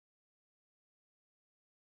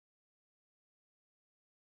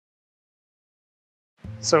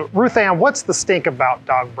So RuthAnn, what's the stink about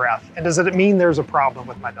dog breath? And does it mean there's a problem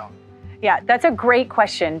with my dog? Yeah, that's a great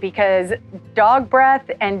question because dog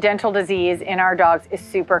breath and dental disease in our dogs is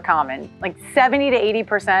super common. Like 70 to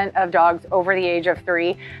 80% of dogs over the age of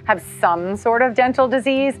 3 have some sort of dental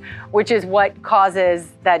disease, which is what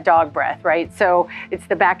causes that dog breath, right? So it's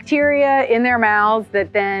the bacteria in their mouths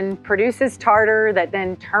that then produces tartar that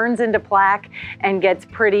then turns into plaque and gets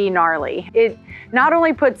pretty gnarly. It not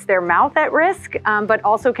only puts their mouth at risk, but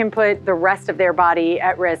also can put the rest of their body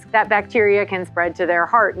at risk. That bacteria can spread to their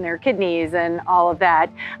heart and their kidneys and all of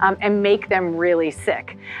that, and make them really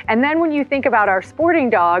sick. And then when you think about our sporting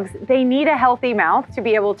dogs, they need a healthy mouth to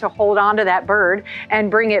be able to hold on to that bird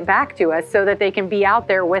and bring it back to us so that they can be out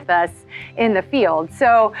there with us in the field.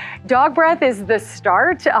 So dog breath is the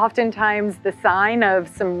start, oftentimes the sign of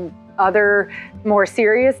some other more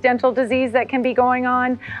serious dental disease that can be going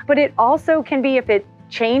on. But it also can be, if it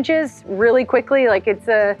changes really quickly, like it's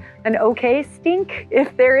an okay stink,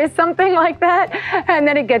 if there is something like that, and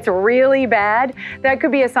then it gets really bad, that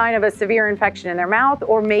could be a sign of a severe infection in their mouth,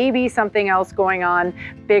 or maybe something else going on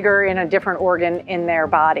bigger in a different organ in their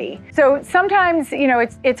body. So sometimes,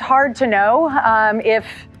 it's hard to know if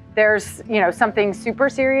there's something super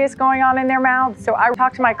serious going on in their mouth. So I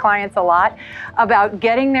talk to my clients a lot about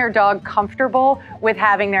getting their dog comfortable with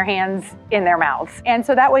having their hands in their mouths. And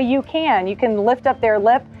so that way you can lift up their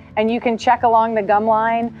lip and you can check along the gum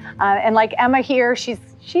line. And like Emma here, she's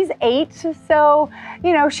 8, so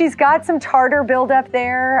she's got some tartar buildup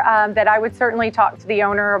there that I would certainly talk to the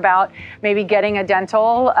owner about maybe getting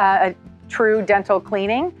a true dental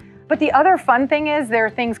cleaning. But the other fun thing is there are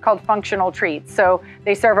things called functional treats. So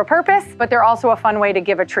they serve a purpose, but they're also a fun way to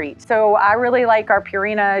give a treat. So I really like our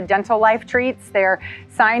Purina Dental Life treats. They're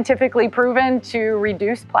scientifically proven to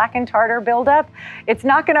reduce plaque and tartar buildup. It's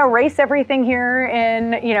not going to erase everything here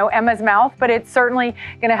in Emma's mouth, but it's certainly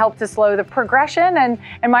going to help to slow the progression and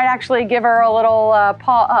might actually give her a little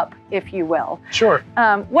paw up, if you will. Sure.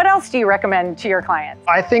 What else do you recommend to your clients?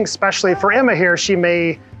 I think especially for Emma here, she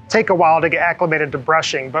may take a while to get acclimated to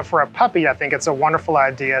brushing, but for a puppy, I think it's a wonderful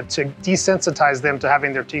idea to desensitize them to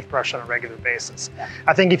having their teeth brushed on a regular basis. Yeah.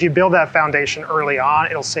 I think if you build that foundation early on,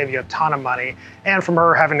 it'll save you a ton of money, and from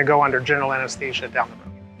her having to go under general anesthesia down the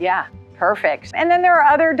road. Yeah. Perfect. And then there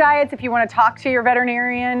are other diets if you want to talk to your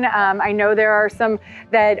veterinarian. I know there are some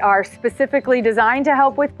that are specifically designed to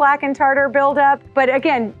help with plaque and tartar buildup, but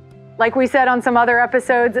again, like we said on some other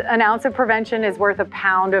episodes, an ounce of prevention is worth a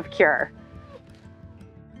pound of cure.